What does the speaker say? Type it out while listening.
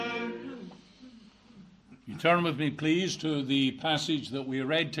You turn with me, please, to the passage that we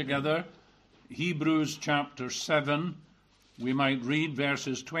read together, Hebrews chapter 7. We might read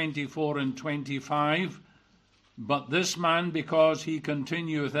verses 24 and 25. But this man, because he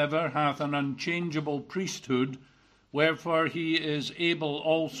continueth ever, hath an unchangeable priesthood, wherefore he is able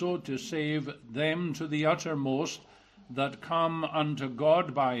also to save them to the uttermost that come unto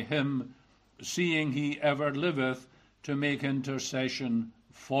God by him, seeing he ever liveth to make intercession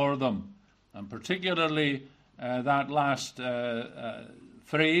for them. And particularly that last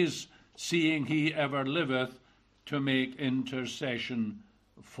phrase, seeing he ever liveth to make intercession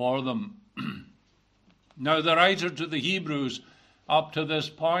for them. Now, the writer to the Hebrews up to this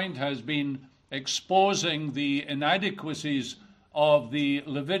point has been exposing the inadequacies of the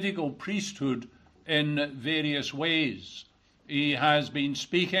Levitical priesthood in various ways. He has been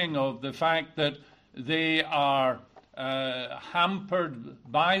speaking of the fact that they are hampered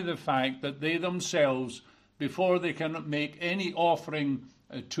by the fact that they themselves, before they can make any offering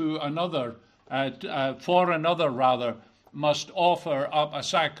to another, for another, must offer up a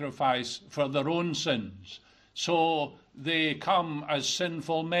sacrifice for their own sins. So they come as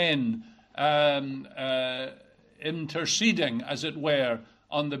sinful men, interceding, as it were,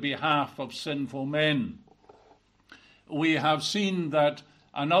 on the behalf of sinful men. We have seen that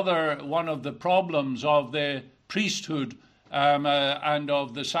another one of the problems of the priesthood and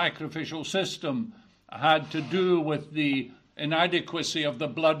of the sacrificial system had to do with the inadequacy of the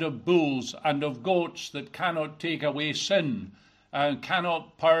blood of bulls and of goats that cannot take away sin and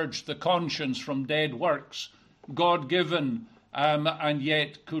cannot purge the conscience from dead works, God-given, and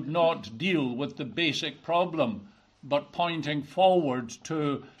yet could not deal with the basic problem, but pointing forward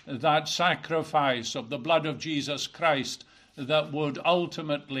to that sacrifice of the blood of Jesus Christ that would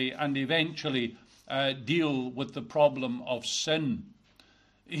ultimately and eventually deal with the problem of sin.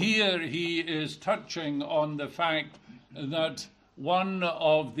 Here he is touching on the fact that one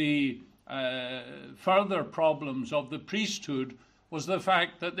of the further problems of the priesthood was the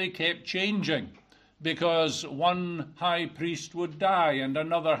fact that they kept changing, because one high priest would die and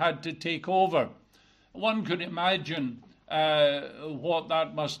another had to take over. One could imagine what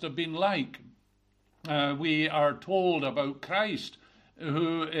that must have been like. We are told about Christ,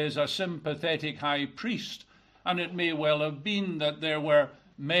 who is a sympathetic high priest, and it may well have been that there were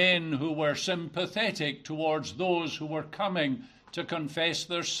men who were sympathetic towards those who were coming to confess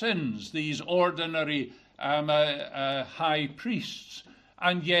their sins, these ordinary high priests.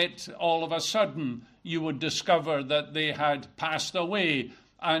 And yet, all of a sudden, you would discover that they had passed away,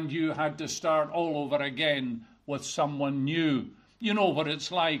 and you had to start all over again with someone new. You know what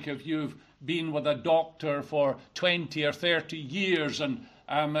it's like if you've been with a doctor for 20 or 30 years and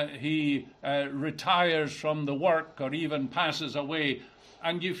he retires from the work or even passes away,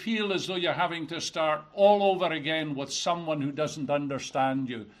 and you feel as though you're having to start all over again with someone who doesn't understand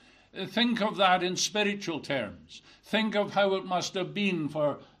you. Think of that in spiritual terms. Think of how it must have been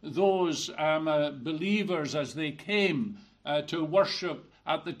for those believers as they came to worship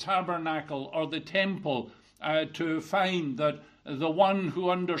at the tabernacle or the temple, to find that the one who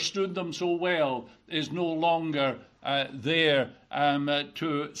understood them so well is no longer there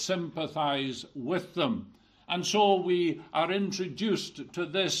to sympathize with them. And so we are introduced to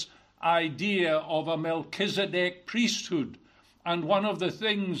this idea of a Melchizedek priesthood. And one of the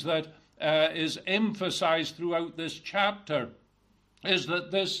things that is emphasized throughout this chapter is that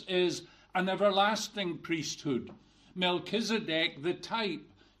this is an everlasting priesthood. Melchizedek, the type,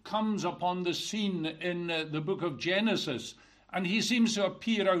 comes upon the scene in the book of Genesis, and he seems to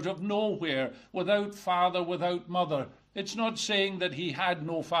appear out of nowhere, without father, without mother. It's not saying that he had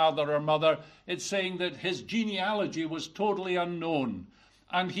no father or mother. It's saying that his genealogy was totally unknown.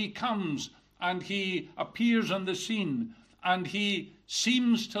 And he comes and he appears on the scene, and he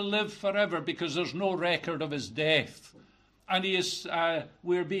seems to live forever because there's no record of his death. And he is,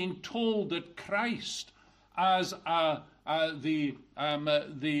 we're being told that Christ, as the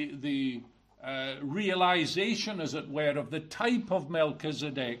realization, as it were, of the type of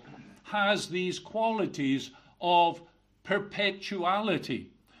Melchizedek, has these qualities of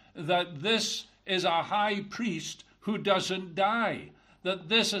perpetuality, that this is a high priest who doesn't die, that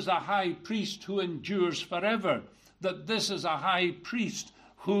this is a high priest who endures forever, that this is a high priest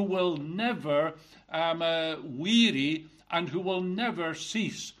who will never weary and who will never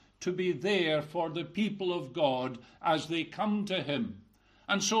cease to be there for the people of God as they come to him.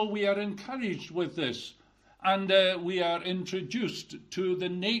 And so we are encouraged with this, and we are introduced to the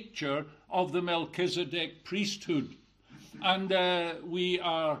nature of the Melchizedek priesthood. And we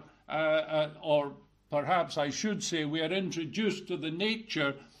are, or perhaps I should say, we are introduced to the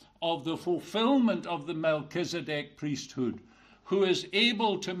nature of the fulfillment of the Melchizedek priesthood, who is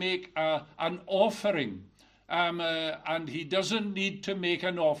able to make an offering. And he doesn't need to make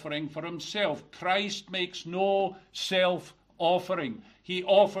an offering for himself. Christ makes no self-offering. He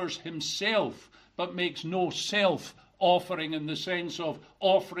offers himself, but makes no self-offering in the sense of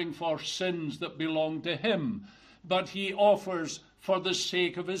offering for sins that belong to him. But he offers for the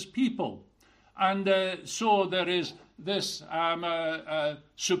sake of his people. And so there is this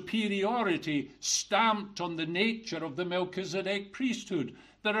superiority stamped on the nature of the Melchizedek priesthood.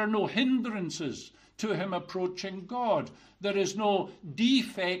 There are no hindrances to him approaching God. There is no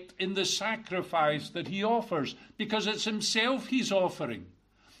defect in the sacrifice that he offers, because it's himself he's offering.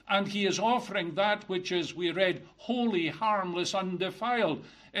 And he is offering that which is, we read, holy, harmless, undefiled,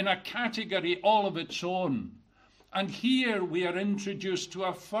 in a category all of its own. And here we are introduced to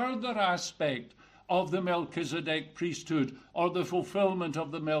a further aspect of the Melchizedek priesthood, or the fulfillment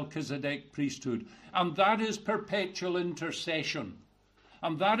of the Melchizedek priesthood, and that is perpetual intercession.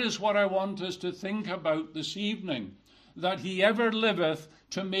 And that is what I want us to think about this evening, that he ever liveth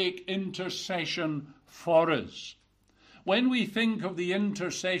to make intercession for us. When we think of the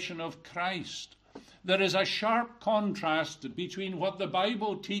intercession of Christ, there is a sharp contrast between what the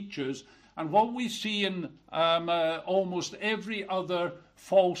Bible teaches and what we see in almost every other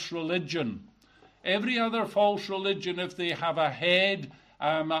false religion. Every other false religion, if they have a head,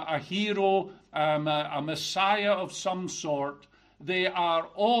 a hero, a Messiah of some sort, they are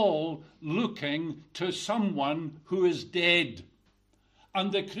all looking to someone who is dead.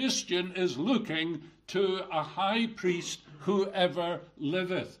 And the Christian is looking to a high priest who ever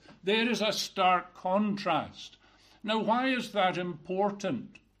liveth. There is a stark contrast. Now, why is that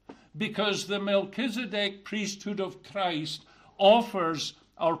important? Because the Melchizedek priesthood of Christ offers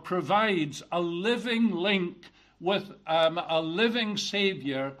or provides a living link with a living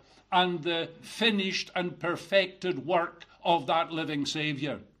Savior and the finished and perfected work of that living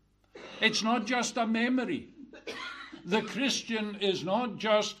Savior. It's not just a memory. The Christian is not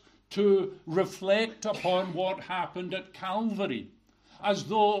just to reflect upon what happened at Calvary, as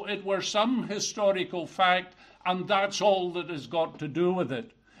though it were some historical fact and that's all that has got to do with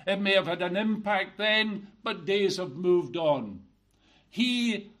it. It may have had an impact then, but days have moved on.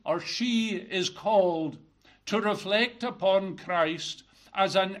 He or she is called to reflect upon Christ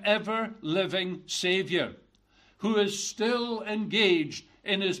as an ever-living Savior, who is still engaged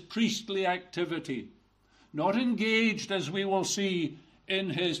in his priestly activity. Not engaged, as we will see,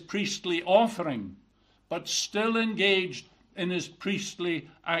 in his priestly offering, but still engaged in his priestly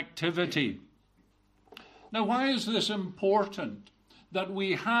activity. Now, why is this important, that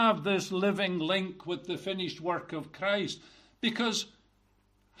we have this living link with the finished work of Christ? Because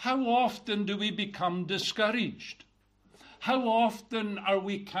how often do we become discouraged? How often are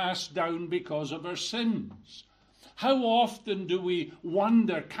we cast down because of our sins? How often do we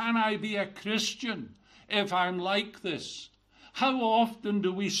wonder, can I be a Christian if I'm like this? How often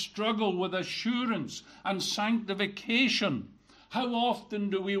do we struggle with assurance and sanctification? How often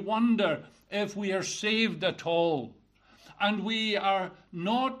do we wonder if we are saved at all? And we are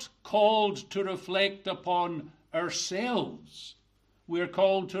not called to reflect upon ourselves. We are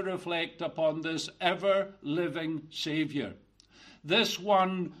called to reflect upon this ever-living Savior, this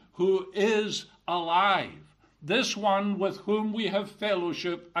one who is alive, this one with whom we have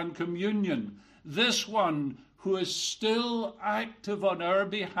fellowship and communion, this one who is still active on our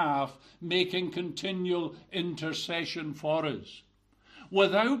behalf, making continual intercession for us.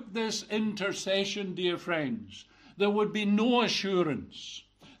 Without this intercession, dear friends, there would be no assurance,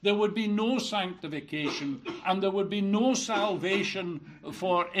 there would be no sanctification, and there would be no salvation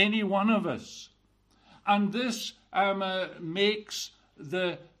for any one of us. And this makes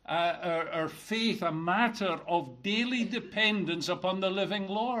our faith a matter of daily dependence upon the living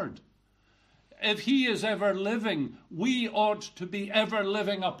Lord. If he is ever living, we ought to be ever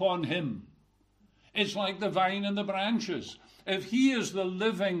living upon him. It's like the vine and the branches. If he is the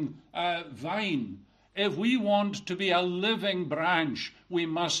living vine, if we want to be a living branch, we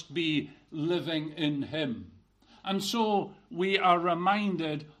must be living in him. And so we are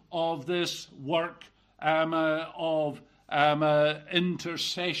reminded of this work of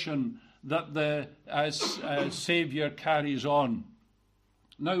intercession that the Savior carries on.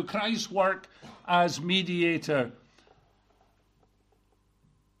 Now, Christ's work as mediator,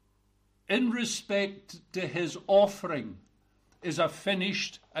 in respect to his offering, is a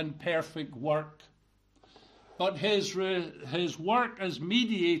finished and perfect work. But his work as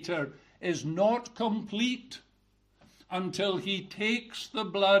mediator is not complete until he takes the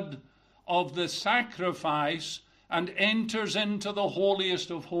blood of the sacrifice and enters into the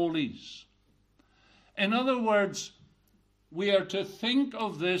holiest of holies. In other words, we are to think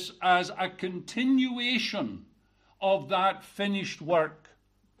of this as a continuation of that finished work.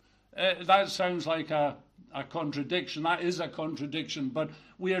 That sounds like a contradiction. That is a contradiction. But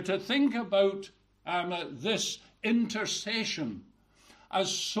we are to think about this intercession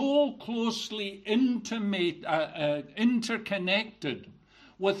as so closely interconnected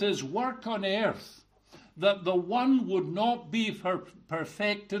with his work on earth that the one would not be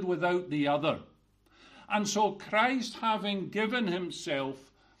perfected without the other. And so Christ, having given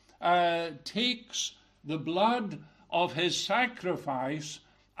himself, takes the blood of his sacrifice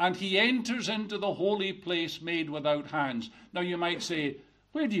and he enters into the holy place made without hands. Now you might say,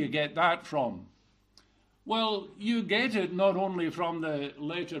 where do you get that from? Well, you get it not only from the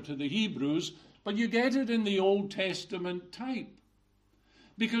letter to the Hebrews, but you get it in the Old Testament type.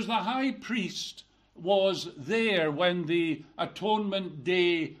 Because the high priest was there when the Atonement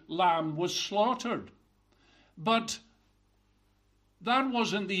Day lamb was slaughtered. But that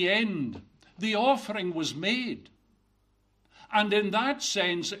wasn't the end. The offering was made. And in that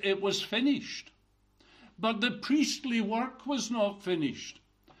sense, it was finished. But the priestly work was not finished.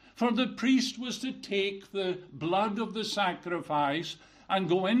 For the priest was to take the blood of the sacrifice and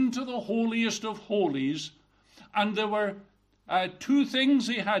go into the holiest of holies. And there were two things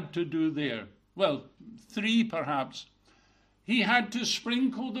he had to do there. Well, three perhaps. He had to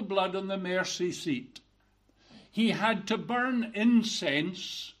sprinkle the blood on the mercy seat. He had to burn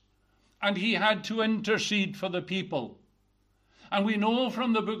incense, and he had to intercede for the people. And we know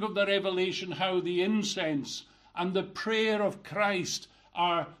from the book of the Revelation how the incense and the prayer of Christ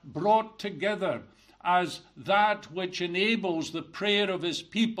are brought together as that which enables the prayer of his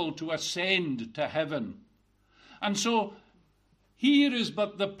people to ascend to heaven. And so here is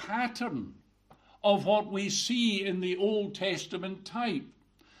but the pattern of what we see in the Old Testament type,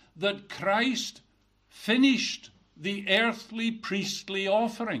 that Christ finished the earthly priestly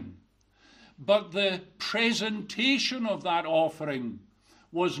offering. But the presentation of that offering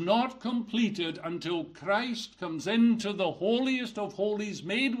was not completed until Christ comes into the holiest of holies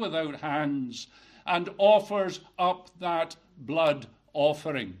made without hands and offers up that blood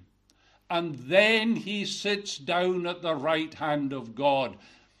offering. And then he sits down at the right hand of God.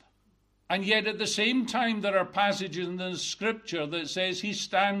 And yet at the same time there are passages in the scripture that says he's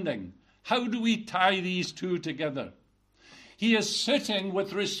standing. How do we tie these two together? He is sitting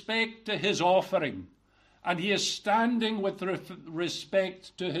with respect to his offering, and he is standing with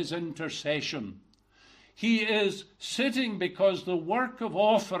respect to his intercession. He is sitting because the work of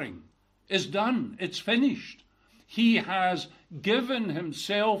offering is done. It's finished. He has given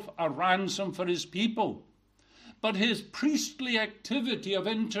himself a ransom for his people. But his priestly activity of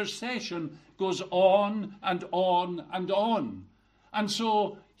intercession goes on and on and on. And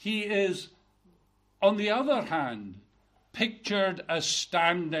so he is, on the other hand, pictured as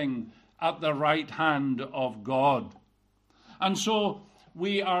standing at the right hand of God. And so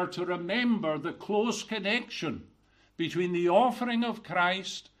we are to remember the close connection between the offering of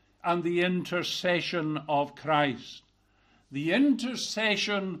Christ and the intercession of Christ. The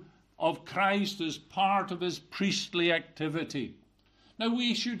intercession of Christ is part of his priestly activity. Now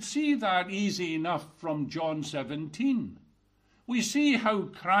we should see that easy enough from John 17. We see how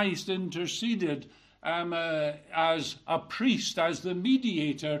Christ interceded as a priest, as the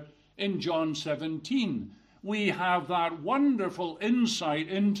mediator in John 17. We have that wonderful insight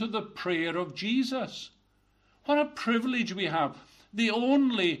into the prayer of Jesus. What a privilege we have. The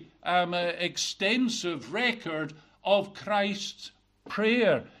only extensive record of Christ's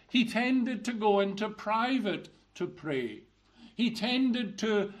prayer. He tended to go into private to pray. He tended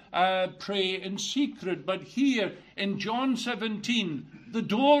to pray in secret. But here in John 17, the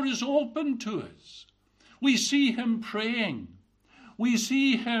door is open to us. We see him praying. We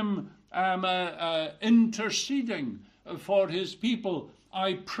see him interceding for his people.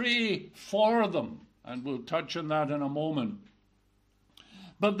 I pray for them. And we'll touch on that in a moment.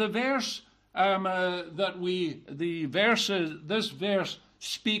 But the verse this verse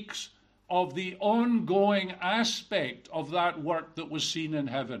speaks of the ongoing aspect of that work that was seen in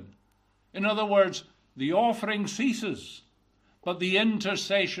heaven. In other words, the offering ceases, but the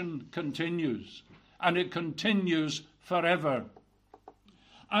intercession continues, and it continues forever.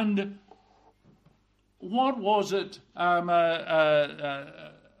 And what was it? Why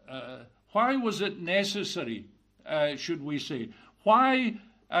was it necessary, should we say? Why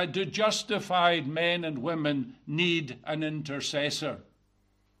do justified men and women need an intercessor?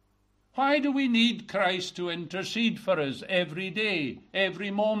 Why do we need Christ to intercede for us every day, every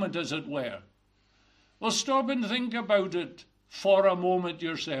moment, as it were? Well, stop and think about it for a moment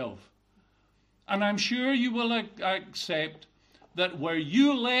yourself. And I'm sure you will accept that were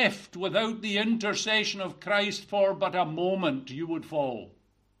you left without the intercession of Christ for but a moment, you would fall.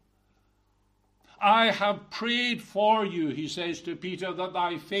 I have prayed for you, he says to Peter, that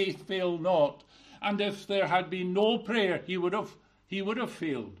thy faith fail not. And if there had been no prayer, he would have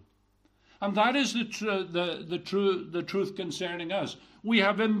failed. And that is the truth concerning us. We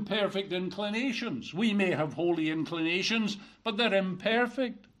have imperfect inclinations. We may have holy inclinations, but they're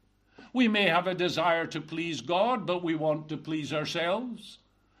imperfect. We may have a desire to please God, but we want to please ourselves.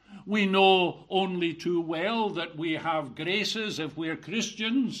 We know only too well that we have graces if we're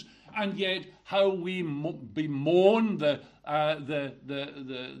Christians, and yet how we bemoan the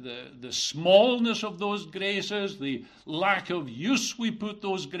smallness of those graces, the lack of use we put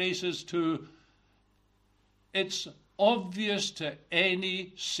those graces to. It's obvious to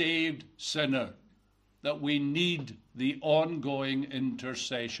any saved sinner that we need the ongoing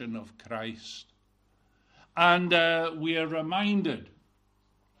intercession of Christ. And we are reminded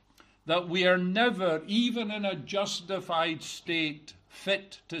that we are never, even in a justified state,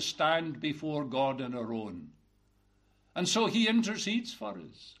 fit to stand before God on our own. And so he intercedes for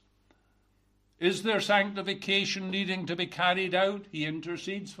us. Is there sanctification needing to be carried out? He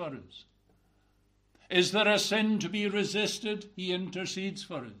intercedes for us. Is there a sin to be resisted? He intercedes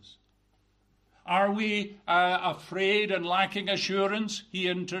for us. Are we afraid and lacking assurance? He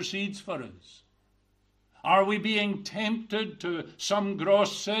intercedes for us. Are we being tempted to some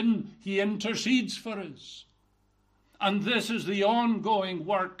gross sin? He intercedes for us. And this is the ongoing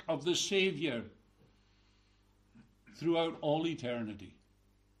work of the Savior throughout all eternity.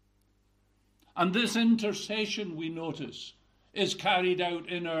 And this intercession, we notice, is carried out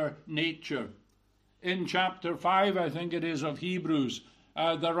in our nature. In chapter 5, I think it is, of Hebrews,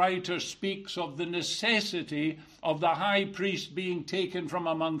 the writer speaks of the necessity of the high priest being taken from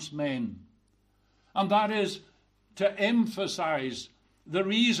amongst men. And that is to emphasize the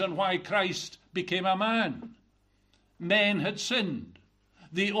reason why Christ became a man. Men had sinned.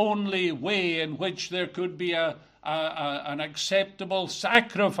 The only way in which there could be an acceptable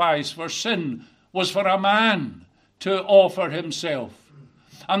sacrifice for sin was for a man to offer himself.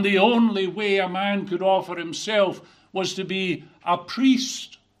 And the only way a man could offer himself was to be a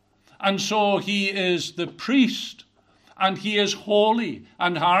priest. And so he is the priest, and he is holy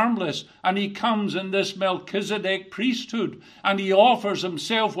and harmless, and he comes in this Melchizedek priesthood, and he offers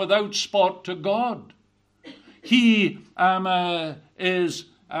himself without spot to God. He is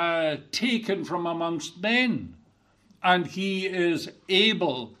taken from amongst men, and he is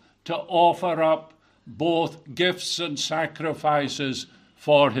able to offer up both gifts and sacrifices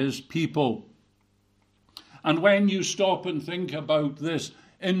for his people. And when you stop and think about this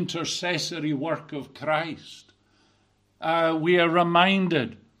intercessory work of Christ, we are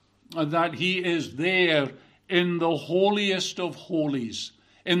reminded that he is there in the holiest of holies,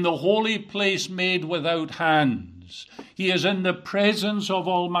 in the holy place made without hands. He is in the presence of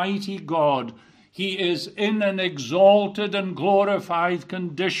Almighty God. He is in an exalted and glorified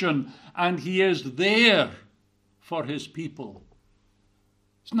condition, and he is there for his people.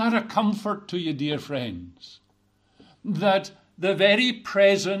 It's not a comfort to you, dear friends, that the very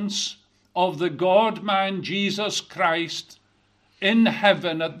presence of the God-man Jesus Christ in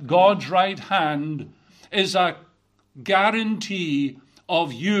heaven at God's right hand is a guarantee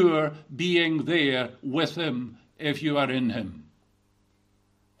of your being there with him if you are in him.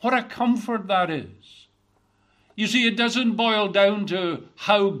 What a comfort that is. You see, it doesn't boil down to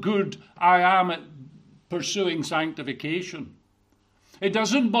how good I am at pursuing sanctification. It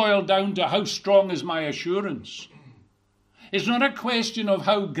doesn't boil down to how strong is my assurance. It's not a question of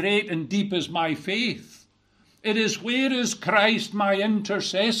how great and deep is my faith. It is, where is Christ my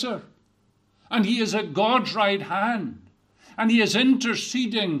intercessor? And he is at God's right hand. And he is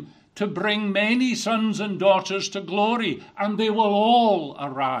interceding to bring many sons and daughters to glory. And they will all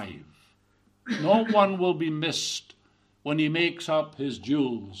arrive. Not one will be missed when he makes up his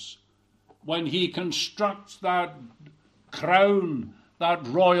jewels. When he constructs that crown, that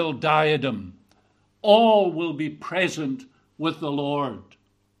royal diadem, all will be present with the Lord.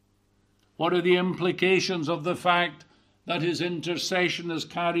 What are the implications of the fact that his intercession is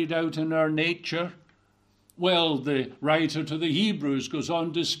carried out in our nature? Well, the writer to the Hebrews goes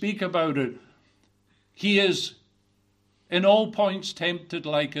on to speak about it. He is in all points tempted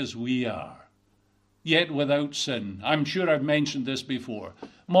like as we are, yet without sin. I'm sure I've mentioned this before.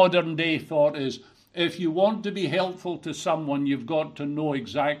 Modern day thought is, if you want to be helpful to someone, you've got to know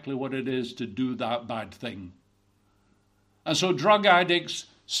exactly what it is to do that bad thing. And so drug addicts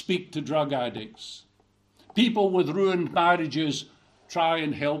speak to drug addicts. People with ruined marriages try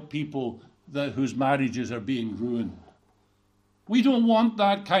and help people whose marriages are being ruined. We don't want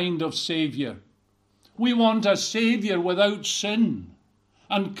that kind of Saviour. We want a Saviour without sin.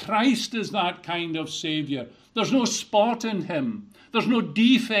 And Christ is that kind of Saviour. There's no spot in him. There's no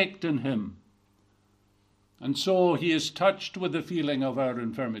defect in him. And so he is touched with the feeling of our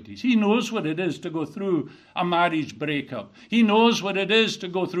infirmities. He knows what it is to go through a marriage breakup. He knows what it is to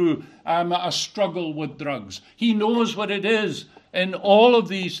go through a struggle with drugs. He knows what it is in all of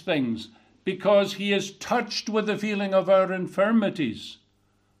these things because he is touched with the feeling of our infirmities.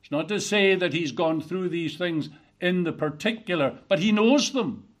 It's not to say that he's gone through these things in the particular, but he knows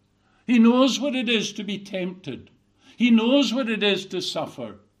them. He knows what it is to be tempted. He knows what it is to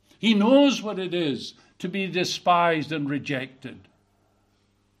suffer. He knows what it is to be despised and rejected.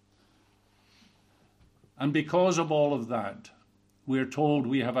 And because of all of that, we're told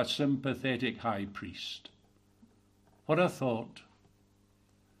we have a sympathetic high priest. What a thought.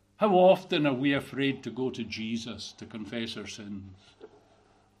 How often are we afraid to go to Jesus to confess our sins?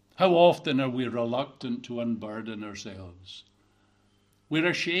 How often are we reluctant to unburden ourselves? We're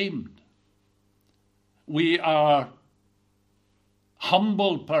ashamed. We are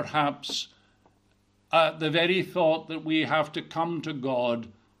humbled, perhaps, at the very thought that we have to come to God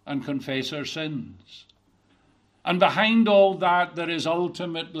and confess our sins. And behind all that, there is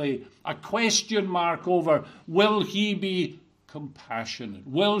ultimately a question mark over, will he be compassionate?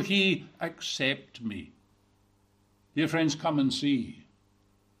 Will he accept me? Dear friends, come and see,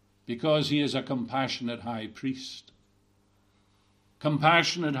 because he is a compassionate high priest.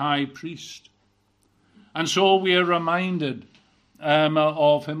 Compassionate high priest. And so we are reminded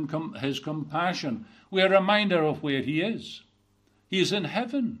of him, his compassion. We are reminded of where he is. He is in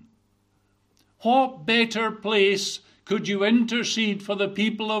heaven. What better place could you intercede for the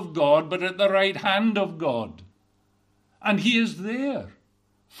people of God but at the right hand of God? And he is there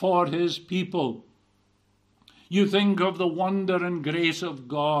for his people. You think of the wonder and grace of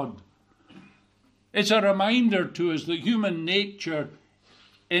God. It's a reminder to us that human nature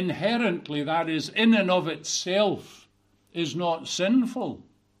inherently, that is, in and of itself, is not sinful.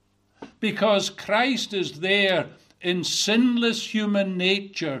 Because Christ is there in sinless human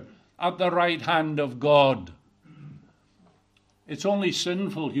nature at the right hand of God. It's only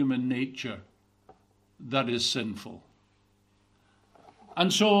sinful human nature that is sinful.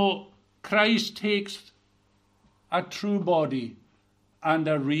 And so Christ takes a true body and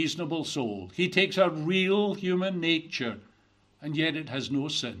a reasonable soul. He takes a real human nature, and yet it has no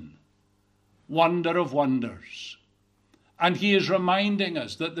sin. Wonder of wonders. And he is reminding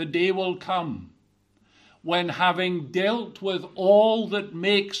us that the day will come when, having dealt with all that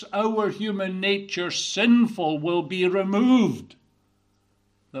makes our human nature sinful, will be removed,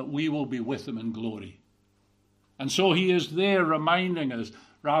 that we will be with him in glory. And so he is there reminding us.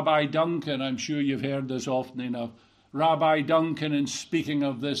 Rabbi Duncan, I'm sure you've heard this often enough, Rabbi Duncan, in speaking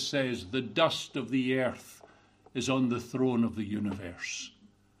of this, says, the dust of the earth is on the throne of the universe.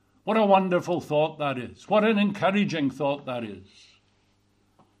 What a wonderful thought that is. What an encouraging thought that is.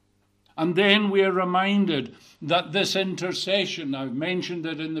 And then we are reminded that this intercession, I've mentioned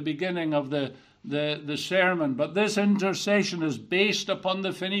it in the beginning of the sermon, but this intercession is based upon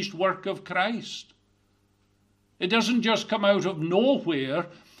the finished work of Christ. It doesn't just come out of nowhere.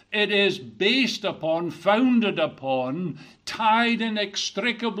 It is based upon, founded upon, tied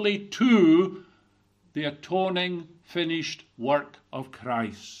inextricably to the atoning finished work of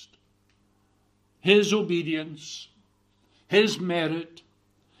Christ. His obedience, his merit,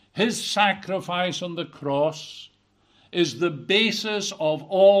 his sacrifice on the cross is the basis of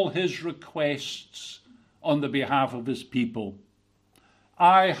all his requests on the behalf of his people.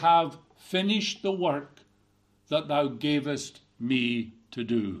 I have finished the work that thou gavest me to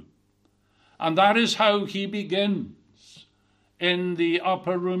do. And that is how he begins in the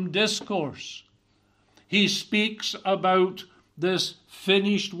upper room discourse. He speaks about this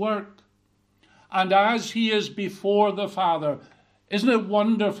finished work. And as he is before the Father, isn't it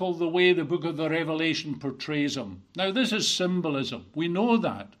wonderful the way the book of the Revelation portrays him? Now, this is symbolism. We know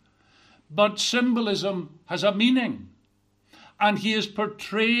that. But symbolism has a meaning. And he is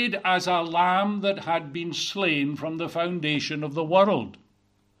portrayed as a lamb that had been slain from the foundation of the world.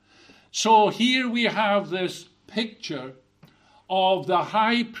 So here we have this picture of the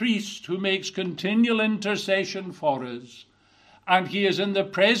high priest who makes continual intercession for us. And he is in the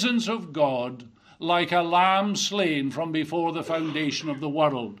presence of God like a lamb slain from before the foundation of the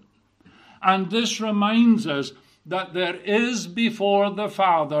world. And this reminds us that there is before the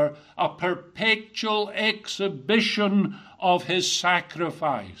Father a perpetual exhibition of his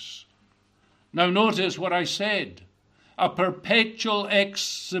sacrifice. Now notice what I said. A perpetual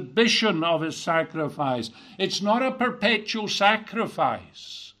exhibition of his sacrifice. It's not a perpetual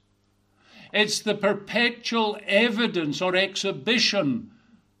sacrifice. It's the perpetual evidence or exhibition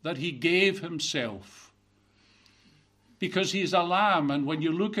that he gave himself. Because he's a lamb, and when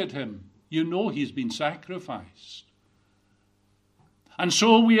you look at him, you know he's been sacrificed. And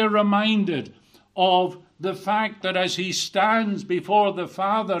so we are reminded of the fact that as he stands before the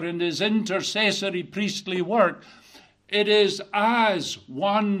Father in his intercessory priestly work, it is as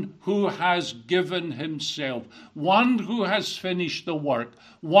one who has given himself, one who has finished the work,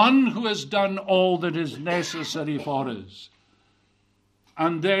 one who has done all that is necessary for us.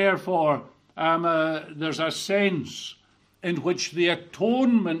 And therefore, there's a sense in which the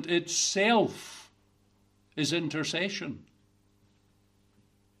atonement itself is intercession.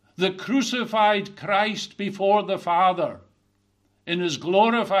 The crucified Christ before the Father in his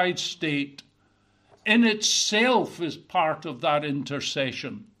glorified state in itself is part of that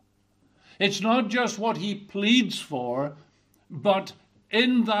intercession. It's not just what he pleads for, but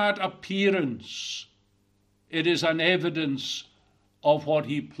in that appearance, it is an evidence of what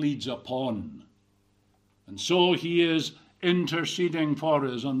he pleads upon. And so he is interceding for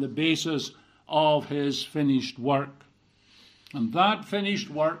us on the basis of his finished work. And that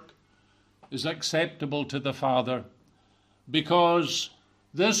finished work is acceptable to the Father because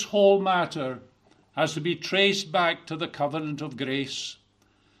this whole matter has to be traced back to the covenant of grace,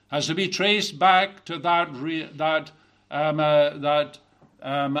 has to be traced back to that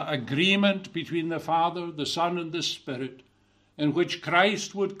agreement between the Father, the Son, and the Spirit, in which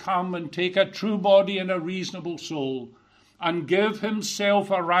Christ would come and take a true body and a reasonable soul and give himself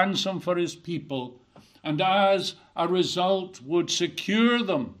a ransom for his people, and as a result would secure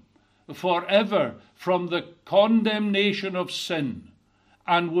them forever from the condemnation of sin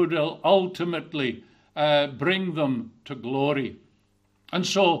and would ultimately bring them to glory. And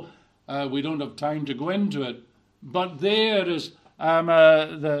so we don't have time to go into it, but there is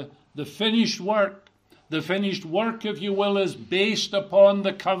the finished work. The finished work, if you will, is based upon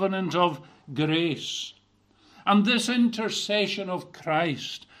the covenant of grace. And this intercession of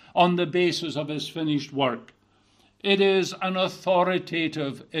Christ on the basis of his finished work, it is an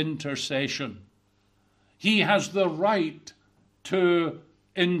authoritative intercession. He has the right to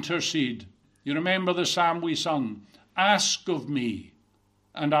intercede. You remember the psalm we sung, "Ask of me,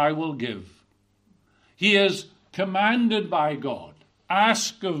 and I will give." He is commanded by God,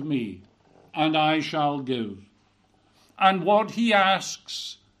 "Ask of me, and I shall give." And what he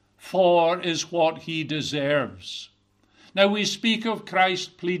asks for is what he deserves. Now we speak of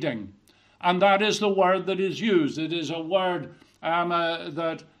Christ pleading, and that is the word that is used. It is a word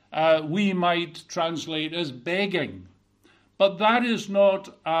that we might translate as begging. But that is not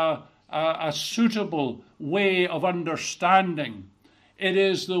a suitable way of understanding. It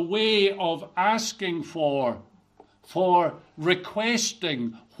is the way of asking for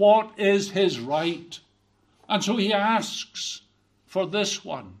requesting what is his right. And so he asks for this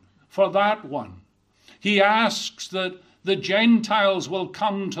one, for that one. He asks that the Gentiles will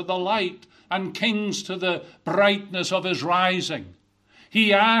come to the light and kings to the brightness of his rising.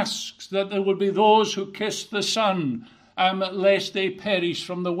 He asks that there will be those who kiss the Son, lest they perish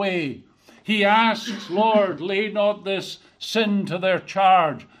from the way. He asks, "Lord, lay not this sin to their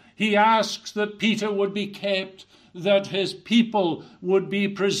charge." He asks that Peter would be kept, that his people would be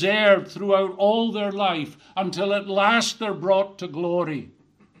preserved throughout all their life until at last they're brought to glory.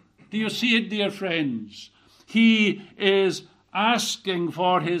 Do you see it, dear friends? He is asking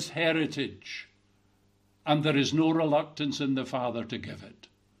for his heritage, and there is no reluctance in the Father to give it.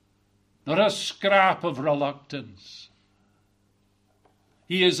 Not a scrap of reluctance.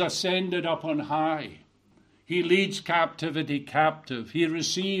 He is ascended up on high. He leads captivity captive. He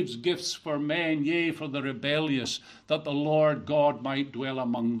receives gifts for men, yea, for the rebellious, that the Lord God might dwell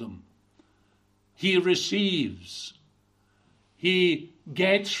among them. He receives. He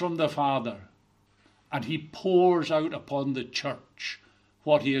gets from the Father, and he pours out upon the church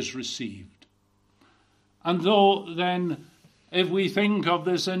what he has received. And though then, if we think of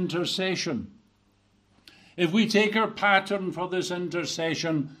this intercession, if we take our pattern for this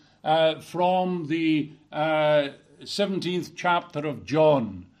intercession from the 17th chapter of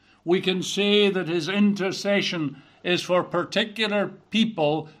John, we can say that his intercession is for particular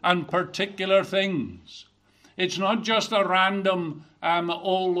people and particular things. It's not just a random,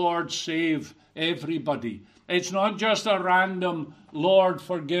 "Oh Lord, save everybody." It's not just a random, "Lord,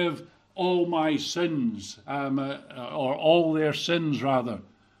 forgive all my sins," or all their sins, rather.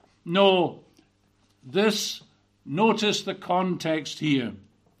 No, notice the context here.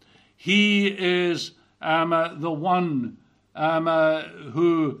 He is the one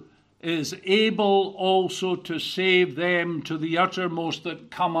who is able also to save them to the uttermost that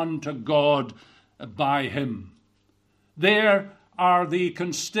come unto God by him. There is the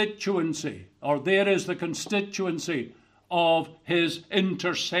constituency of his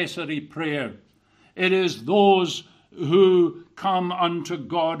intercessory prayer. It is those who come unto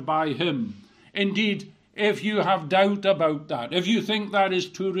God by him. Indeed, if you have doubt about that, if you think that is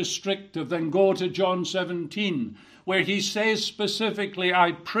too restrictive, then go to John 17, where he says specifically,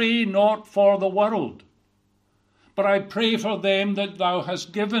 I pray not for the world, but I pray for them that thou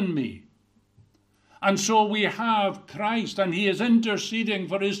hast given me. And so we have Christ, and he is interceding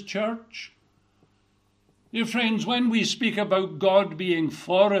for his church. Dear friends, when we speak about God being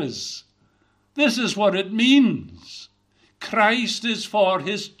for us, this is what it means. Christ is for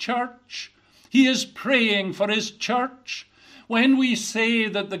his church. He is praying for his church. When we say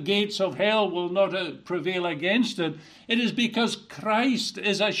that the gates of hell will not prevail against it, it is because Christ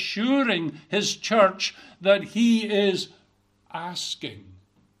is assuring his church that he is asking,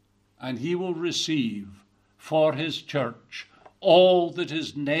 and he will receive for his church all that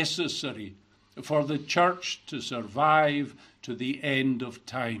is necessary for the church to survive to the end of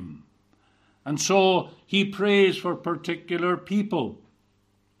time. And so he prays for particular people.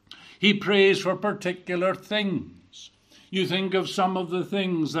 He prays for particular things. You think of some of the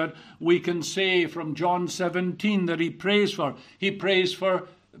things that we can say from John 17 that he prays for. He prays for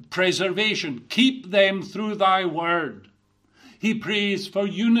preservation. Keep them through thy word. He prays for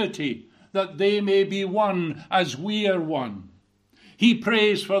unity, that they may be one as we are one. He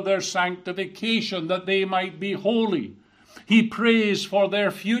prays for their sanctification, that they might be holy. He prays for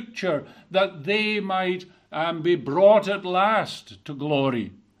their future, that they might be brought at last to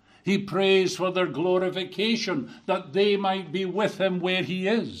glory. He prays for their glorification, that they might be with him where he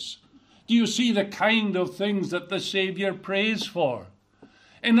is. Do you see the kind of things that the Saviour prays for?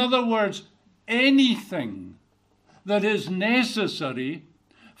 In other words, anything that is necessary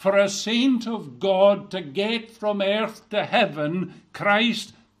for a saint of God to get from earth to heaven,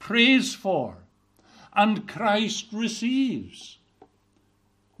 Christ prays for, and Christ receives.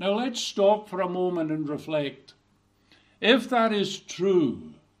 Now let's stop for a moment and reflect. If that is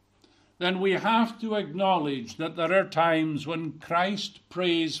true, then we have to acknowledge that there are times when Christ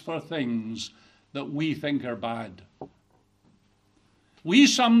prays for things that we think are bad. We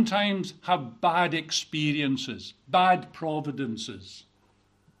sometimes have bad experiences, bad providences.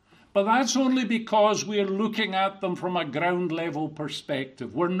 But that's only because we're looking at them from a ground level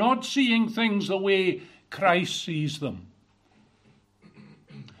perspective. We're not seeing things the way Christ sees them.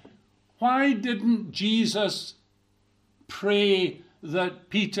 Why didn't Jesus pray that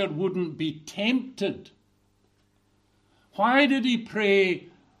Peter wouldn't be tempted? Why did he pray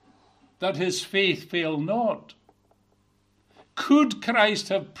that his faith fail not? Could Christ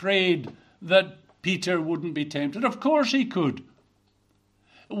have prayed that Peter wouldn't be tempted? Of course he could.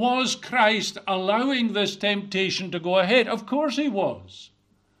 Was Christ allowing this temptation to go ahead? Of course he was.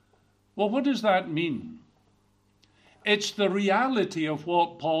 Well, what does that mean? It's the reality of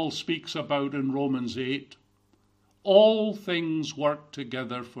what Paul speaks about in Romans 8. All things work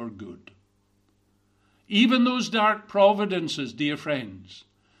together for good. Even those dark providences, dear friends,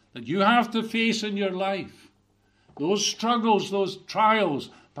 that you have to face in your life, those struggles, those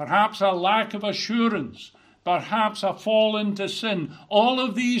trials, perhaps a lack of assurance, perhaps a fall into sin, all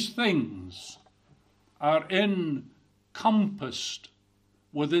of these things are encompassed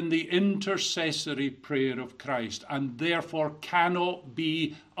within the intercessory prayer of Christ, and therefore cannot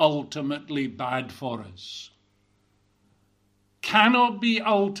be ultimately bad for us. Cannot be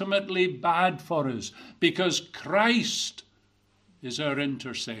ultimately bad for us, because Christ is our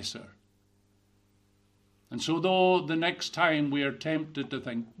intercessor. And so though the next time we are tempted to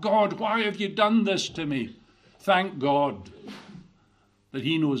think, God, why have you done this to me? Thank God that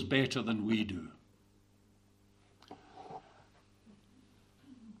he knows better than we do.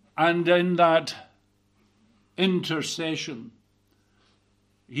 And in that intercession,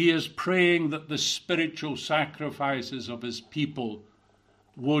 he is praying that the spiritual sacrifices of his people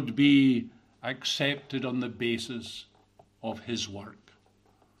would be accepted on the basis of his work.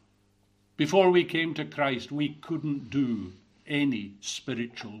 Before we came to Christ, we couldn't do any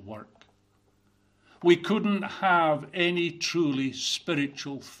spiritual work. We couldn't have any truly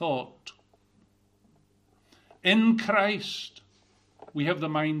spiritual thought. In Christ, we have the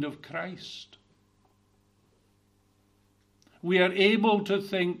mind of Christ. We are able to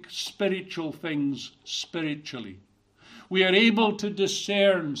think spiritual things spiritually. We are able to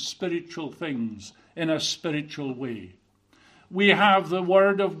discern spiritual things in a spiritual way. we have the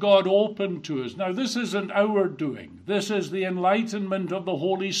Word of God open to us. Now, this isn't our doing. This is the enlightenment of the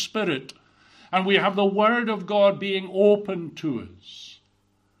Holy Spirit. And we have the Word of God being open to us.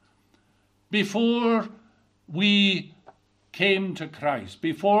 Before we came to Christ,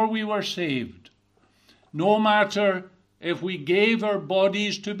 before we were saved, no matter if we gave our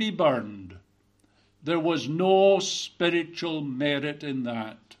bodies to be burned, there was no spiritual merit in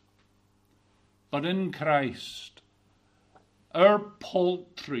that. But in Christ, our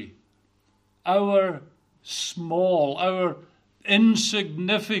paltry, our small, our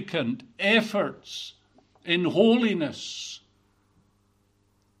insignificant efforts in holiness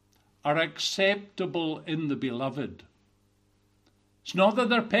are acceptable in the Beloved. It's not that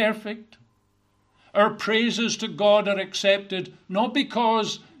they're perfect. Our praises to God are accepted not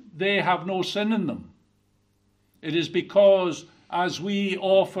because they have no sin in them. It is because as we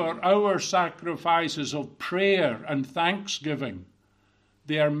offer our sacrifices of prayer and thanksgiving,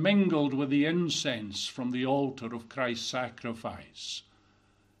 they are mingled with the incense from the altar of Christ's sacrifice,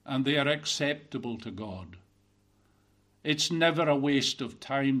 and they are acceptable to God. It's never a waste of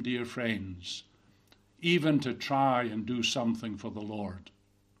time, dear friends, even to try and do something for the Lord.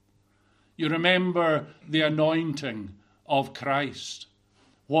 You remember the anointing of Christ,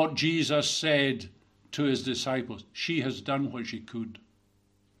 what Jesus said to his disciples. She has done what she could.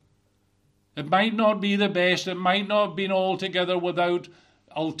 It might not be the best, it might not have been altogether without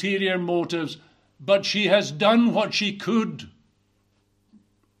ulterior motives, but she has done what she could.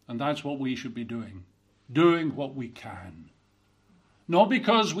 And that's what we should be doing what we can. Not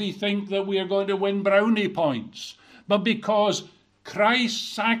because we think that we are going to win brownie points, but because Christ's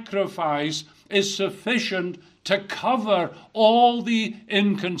sacrifice is sufficient to cover all the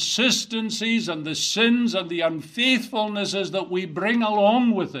inconsistencies and the sins and the unfaithfulnesses that we bring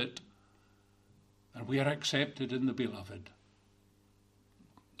along with it. And we are accepted in the Beloved.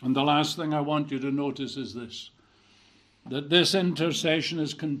 And the last thing I want you to notice is this, that this intercession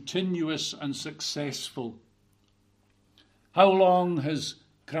is continuous and successful. How long has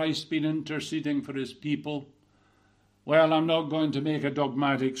Christ been interceding for his people? Well, I'm not going to make a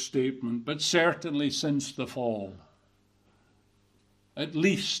dogmatic statement, but certainly since the fall. At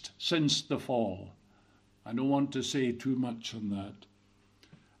least since the fall. I don't want to say too much on that.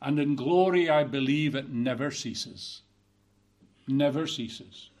 And in glory, I believe it never ceases. Never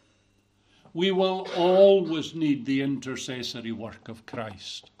ceases. We will always need the intercessory work of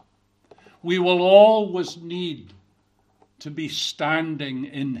Christ. We will always need to be standing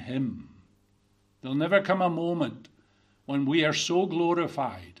in him. There'll never come a moment when we are so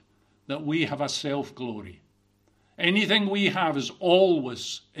glorified that we have a self-glory. Anything we have is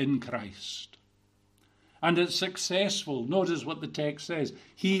always in Christ. And it's successful. Notice what the text says.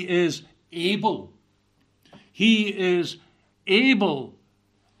 He is able. He is able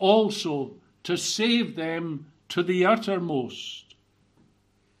also to save them to the uttermost.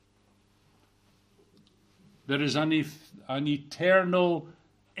 There is an eternal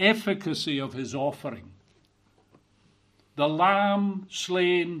efficacy of his offering. The lamb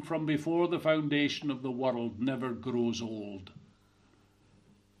slain from before the foundation of the world never grows old.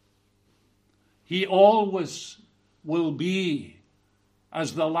 He always will be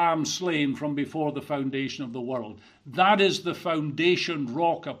as the lamb slain from before the foundation of the world. That is the foundation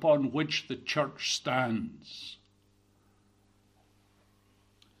rock upon which the church stands.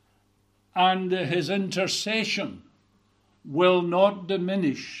 And his intercession will not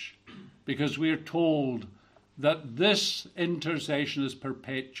diminish, because we are told that this intercession is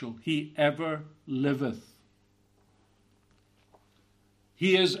perpetual. He ever liveth.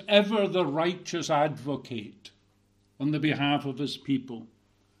 He is ever the righteous advocate on the behalf of his people.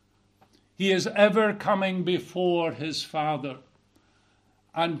 He is ever coming before his Father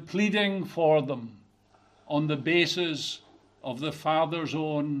and pleading for them on the basis of the Father's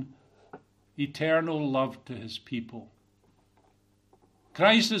own eternal love to his people.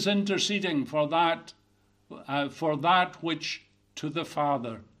 Christ is interceding for that which to the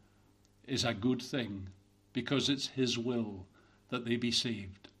Father is a good thing, because it's his will that they be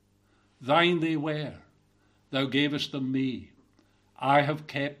saved. Thine they were, thou gavest them me. I have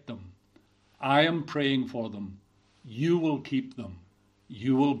kept them. I am praying for them. You will keep them.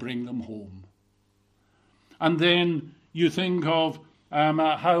 You will bring them home. And then you think of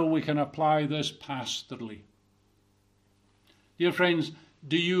how we can apply this pastorally. Dear friends,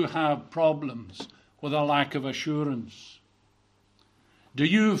 do you have problems with a lack of assurance? Do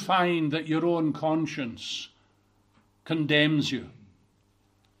you find that your own conscience condemns you,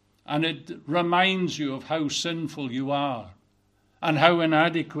 and it reminds you of how sinful you are and how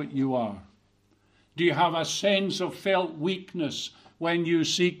inadequate you are? Do you have a sense of felt weakness when you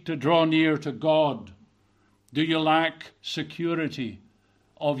seek to draw near to God? Do you lack security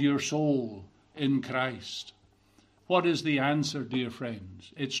of your soul in Christ? What is the answer, dear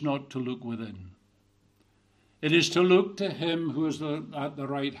friends? It's not to look within. It is to look to him who is at the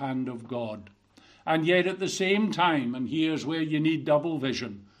right hand of God. And yet at the same time, and here's where you need double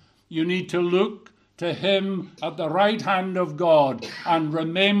vision, you need to look to him at the right hand of God and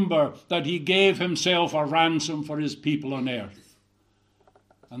remember that he gave himself a ransom for his people on earth.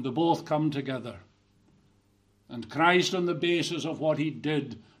 And they both come together. And Christ, on the basis of what he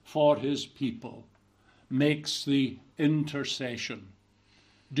did for his people, makes the intercession.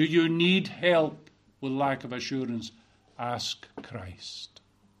 Do you need help with lack of assurance? Ask Christ.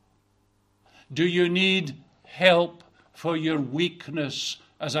 Do you need help for your weakness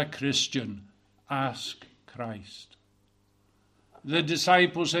as a Christian? Ask Christ. The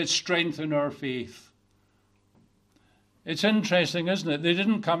disciples said, strengthen our faith. It's interesting, isn't it? They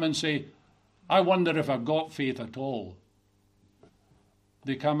didn't come and say, I wonder if I've got faith at all.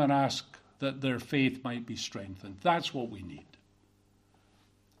 They come and ask that their faith might be strengthened. That's what we need.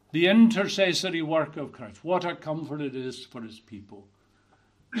 The intercessory work of Christ. What a comfort it is for his people.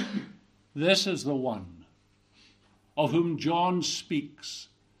 This is the one of whom John speaks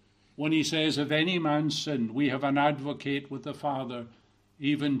when he says, if any man sin, we have an advocate with the Father,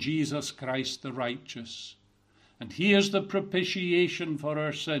 even Jesus Christ the righteous. And he is the propitiation for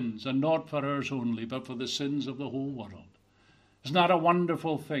our sins, and not for ours only, but for the sins of the whole world. Isn't that a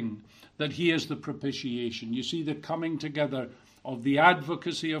wonderful thing, that he is the propitiation? You see the coming together of the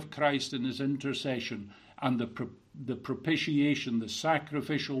advocacy of Christ in his intercession and the propitiation, the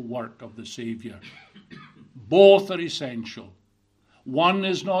sacrificial work of the Saviour. Both are essential. One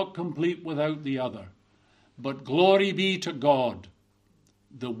is not complete without the other. But glory be to God,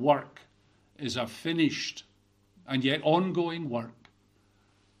 the work is a finished and yet ongoing work.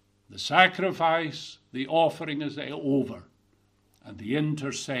 The sacrifice, the offering is over, and the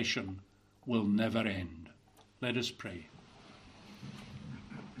intercession will never end. Let us pray.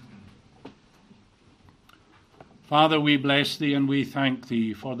 Father, we bless thee and we thank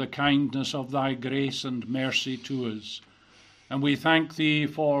thee for the kindness of thy grace and mercy to us. And we thank thee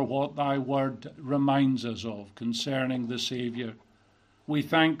for what thy word reminds us of concerning the Saviour. We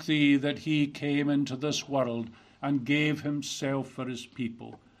thank thee that he came into this world and gave himself for his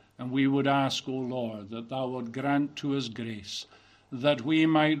people. And we would ask, O Lord, that thou would grant to us grace, that we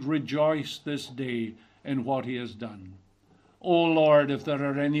might rejoice this day in what he has done. O Lord, if there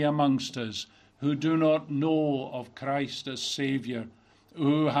are any amongst us who do not know of Christ as Saviour,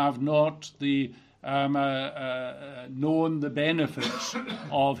 who have not known the benefits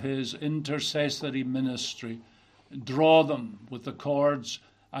of his intercessory ministry, draw them with the cords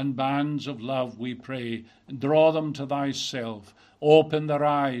and bands of love, we pray. Draw them to thyself. Open their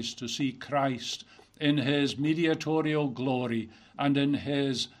eyes to see Christ in his mediatorial glory and in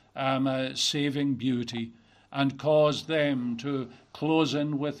his saving beauty, and cause them to close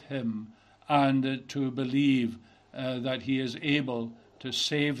in with him and to believe that he is able to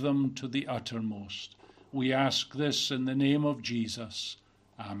save them to the uttermost. We ask this in the name of Jesus.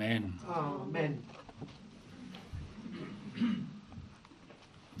 Amen. Amen.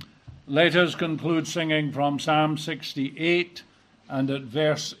 Let us conclude singing from Psalm 68 and at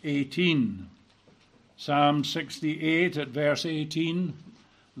verse 18. Psalm 68 at verse 18.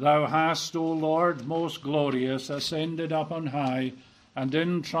 Thou hast, O Lord, most glorious, ascended up on high, and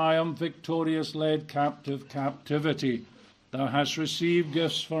in triumph victorious led captive captivity. Thou hast received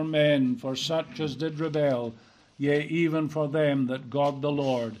gifts for men, for such as did rebel, yea, even for them that God the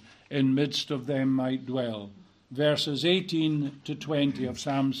Lord in midst of them might dwell. Verses 18 to 20 of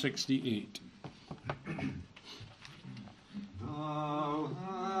Psalm 68. Thou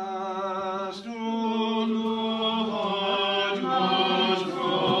hast, O Lord, most glorious,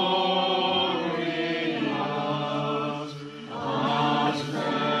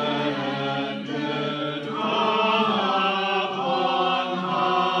 ascended upon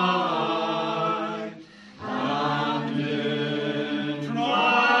high, and in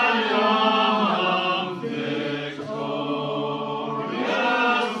triumph victorious led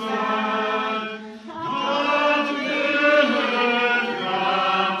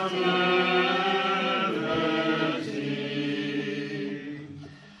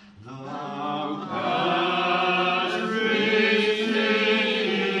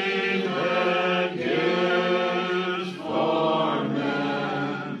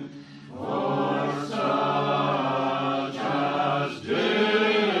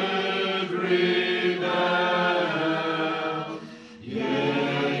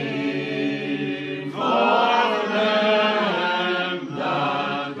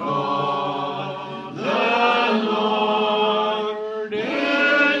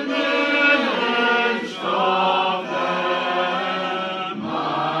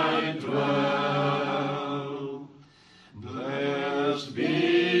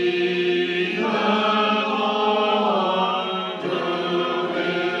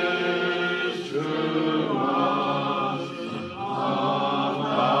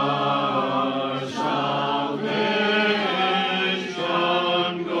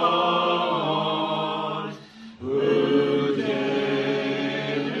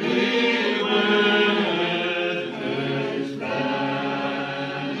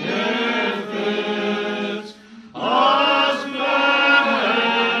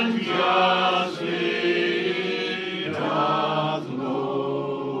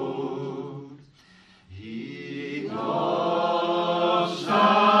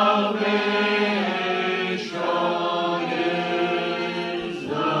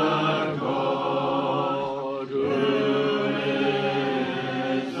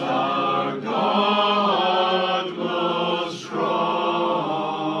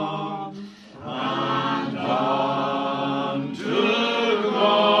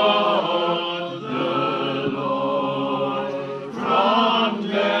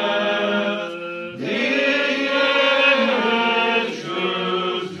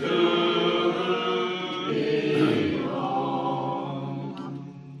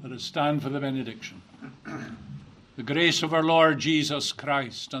stand for the benediction. The grace of our Lord Jesus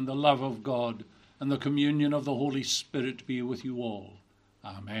Christ and the love of God and the communion of the Holy Spirit be with you all.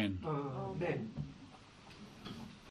 Amen. Amen.